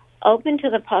be open to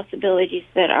the possibilities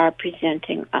that are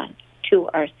presenting us to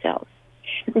ourselves.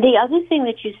 The other thing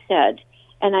that you said,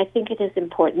 and I think it is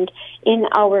important, in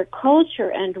our culture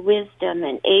and wisdom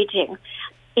and aging,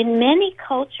 in many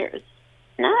cultures,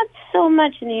 not so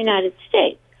much in the United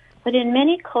States, but in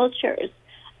many cultures,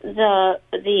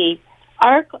 the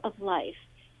arc of life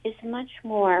is much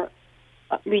more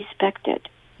respected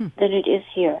than it is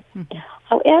here.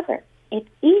 However, if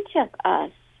each of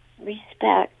us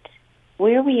respect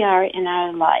where we are in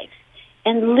our life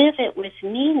and live it with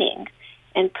meaning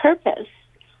and purpose,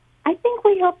 I think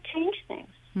we help change things.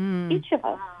 Each of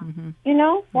us,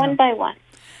 one by one.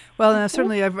 Well, and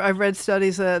certainly I've read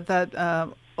studies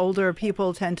that older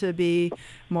people tend to be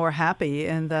more happy,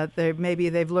 and that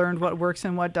they've learned what works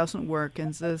and what doesn't work,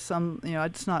 and so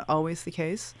it's not always the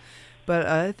case, but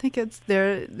I think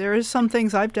there is some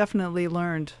things I've definitely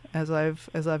learned as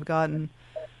I've gotten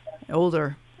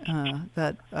older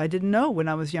that I didn't know when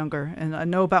I was younger, and I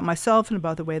know about myself and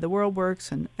about the way the world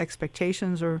works, and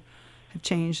expectations have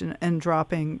changed and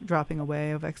dropping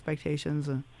away of expectations.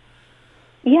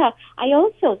 Yeah, I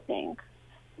also think,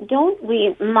 don't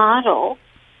we model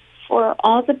for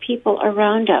all the people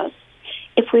around us,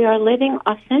 if we are living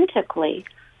authentically,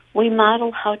 we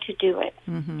model how to do it.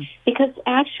 Because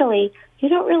actually, you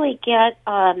don't really get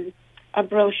a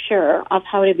brochure of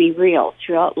how to be real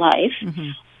throughout life.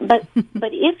 But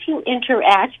if you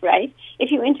interact,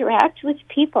 if you interact with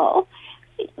people,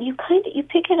 you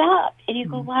pick it up and you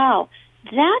go, wow,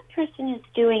 that person is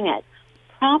doing it.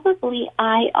 Probably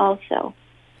I also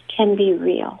can be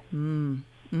real.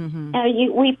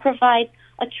 We provide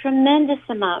a tremendous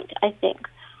amount, I think,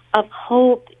 of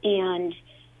hope and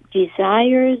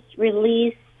desires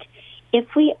released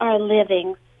if we are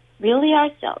living really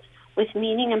ourselves with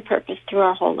meaning and purpose through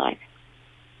our whole life.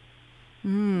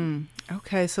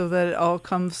 Okay, so that it all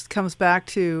comes back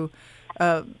to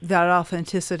that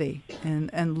authenticity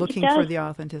and looking for the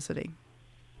authenticity.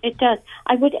 It does.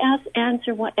 I would ask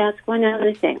one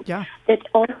other thing. Yeah. That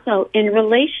also, in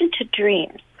relation to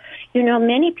dreams,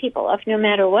 many people of no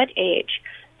matter what age,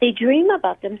 they dream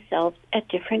about themselves at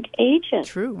different ages.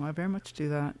 True. I very much do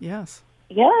that. Yes.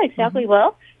 Yeah, exactly. Mm-hmm.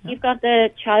 Well, you've got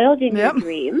the child in your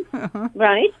dream,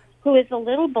 right, who is a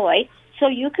little boy. So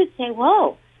you could say,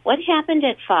 whoa, what happened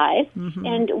at 5? Mm-hmm.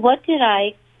 And what did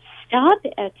I stop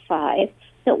at 5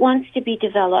 that wants to be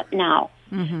developed now?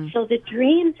 Mm-hmm. So the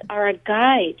dreams are a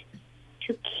guide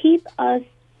to keep us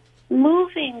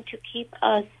moving, to keep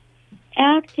us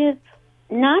active,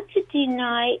 not to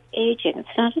deny aging. It's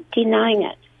not denying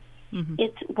it. Mm-hmm.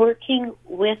 It's working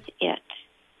with it.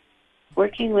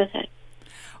 Working with it.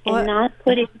 Well, and not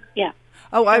putting, yeah.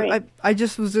 Oh, I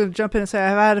just was going to jump in and say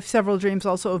I've had several dreams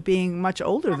also of being much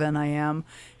older than I am,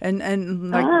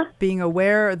 and like being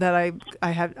aware that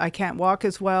I can't walk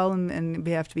as well, and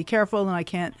we have to be careful, and I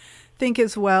can't think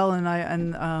as well,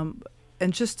 and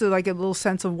just to, like, a little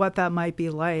sense of what that might be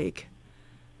like.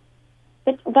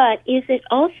 But is it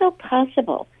also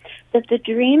possible that the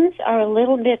dreams are a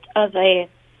little bit of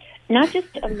not just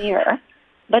a mirror,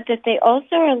 but that they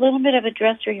also are a little bit of a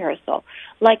dress rehearsal,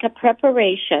 like a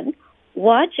preparation?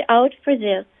 Watch out for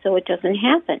this so it doesn't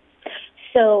happen.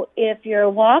 So if your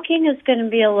walking is going to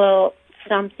be a little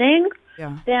something,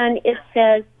 then it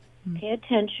says, pay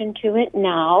attention to it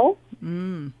now.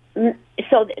 Mm.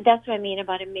 So that's what I mean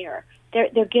about a mirror.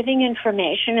 They're giving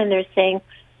information, and they're saying,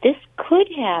 this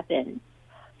could happen.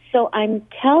 So I'm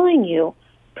telling you,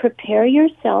 prepare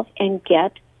yourself and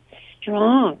get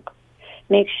strong.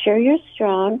 Make sure you're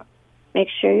strong. Make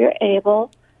sure you're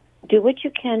able. Do what you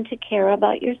can to care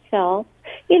about yourself.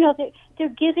 They're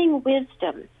giving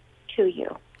wisdom to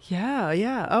you.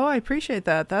 Yeah. Oh, I appreciate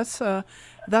that. That's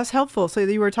helpful. So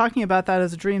you were talking about that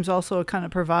as dreams also kind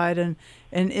of provide an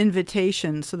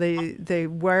invitation. So they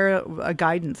wear a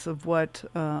guidance of what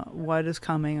is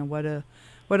coming and what do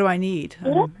I need.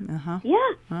 Yeah,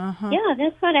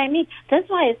 that's what I mean. That's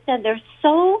why I said they're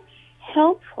so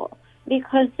helpful,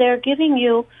 because they're giving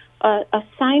you a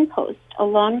signpost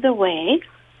along the way.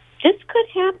 This could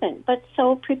happen, but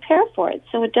so prepare for it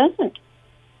so it doesn't.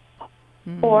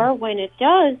 Mm-hmm. Or when it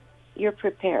does, you're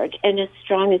prepared and as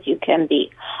strong as you can be.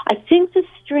 I think the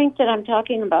strength that I'm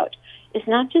talking about is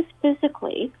not just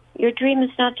physically. Your dream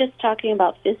is not just talking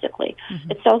about physically.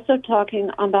 Mm-hmm. It's also talking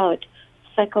about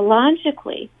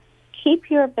psychologically.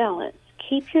 Keep your balance,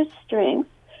 keep your strength,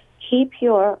 keep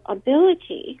your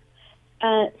ability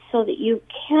so that you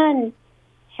can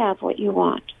have what you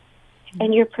want. Mm-hmm.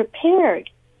 And you're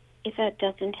prepared if that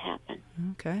doesn't happen.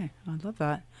 Okay, I love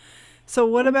that. So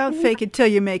what about fake it till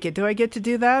you make it? Do I get to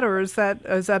do that, or is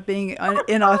that being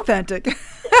inauthentic?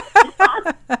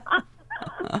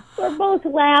 We're both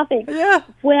laughing. Yeah.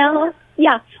 Well,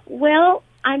 yeah. Well,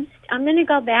 I'm going to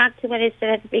go back to what I said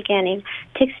at the beginning.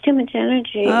 It takes too much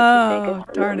energy. Oh,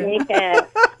 darn it. Okay.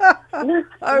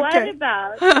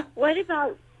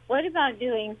 What about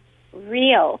doing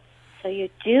real so you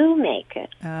do make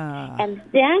it? And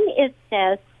then it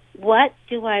says, what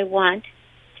do I want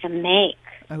to make?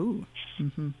 Oh.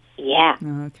 Mm-hmm. Yeah.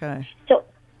 Okay. So,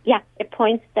 yeah, it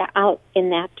points that out in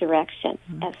that direction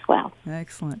as well.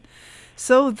 Excellent.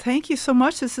 So thank you so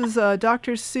much. This is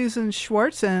Dr. Susan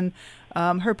Schwartz, and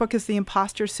her book is The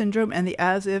Imposter Syndrome and the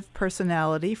As-If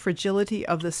Personality, Fragility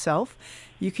of the Self.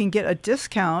 You can get a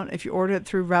discount if you order it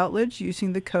through Routledge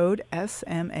using the code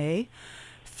SMA38.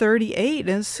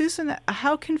 And Susan,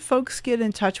 how can folks get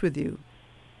in touch with you?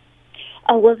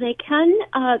 Well, they can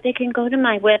go to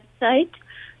my website,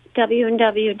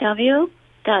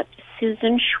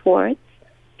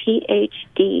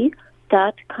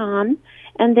 www.susanschwartzphd.com,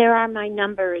 and there are my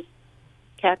numbers,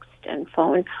 text and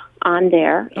phone on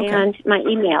there, and my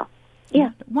email.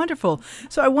 Yeah. Wonderful.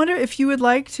 So I wonder if you would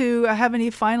like to have any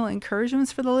final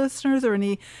encouragements for the listeners, or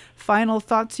any final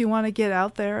thoughts you want to get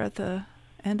out there at the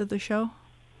end of the show?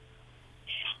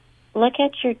 Look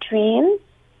at your dreams.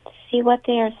 See what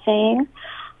they are saying.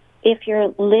 If you're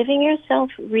living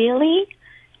yourself really,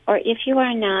 or if you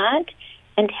are not,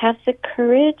 and have the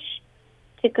courage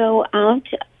to go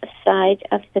outside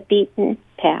of the beaten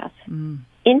path,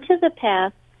 into the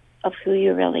path of who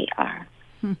you really are.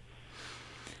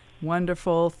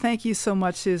 Wonderful. Thank you so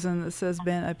much, Susan. This has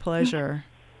been a pleasure.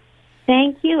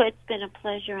 Thank you. It's been a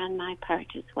pleasure on my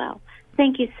part as well.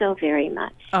 Thank you so very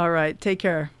much. All right. Take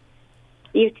care.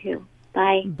 You too.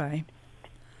 Bye. Bye.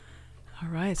 All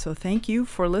right, so thank you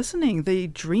for listening. The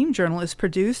Dream Journal is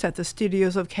produced at the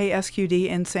studios of KSQD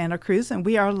in Santa Cruz, and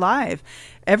we are live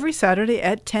every Saturday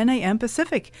at 10 a.m.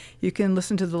 Pacific. You can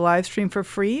listen to the live stream for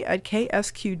free at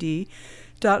ksqd.org.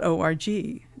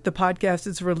 The podcast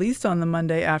is released on the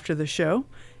Monday after the show.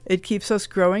 It keeps us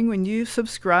growing when you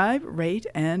subscribe, rate,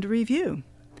 and review.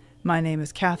 My name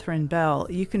is Catherine Bell.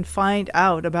 You can find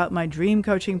out about my dream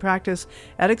coaching practice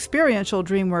at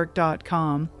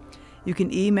experientialdreamwork.com. You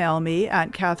can email me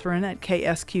at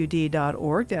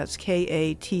catherine@ksqd.org. That's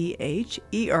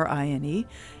KATHERINE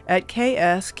at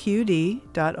ksqd.org.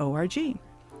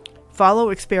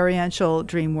 Follow Experiential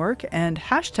Dreamwork and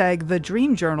hashtag The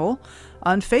Dream Journal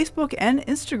on Facebook and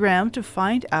Instagram to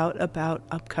find out about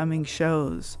upcoming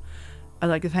shows. I'd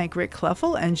like to thank Rick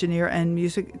Kleffel, engineer and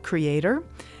music creator,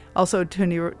 also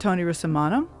Tony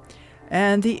Russamano.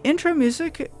 And the intro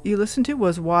music you listened to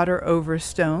was Water Over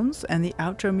Stones, and the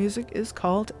outro music is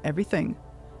called Everything,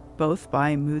 both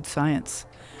by Mood Science.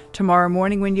 Tomorrow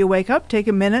morning when you wake up, take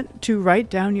a minute to write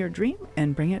down your dream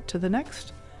and bring it to the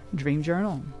next Dream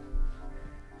Journal.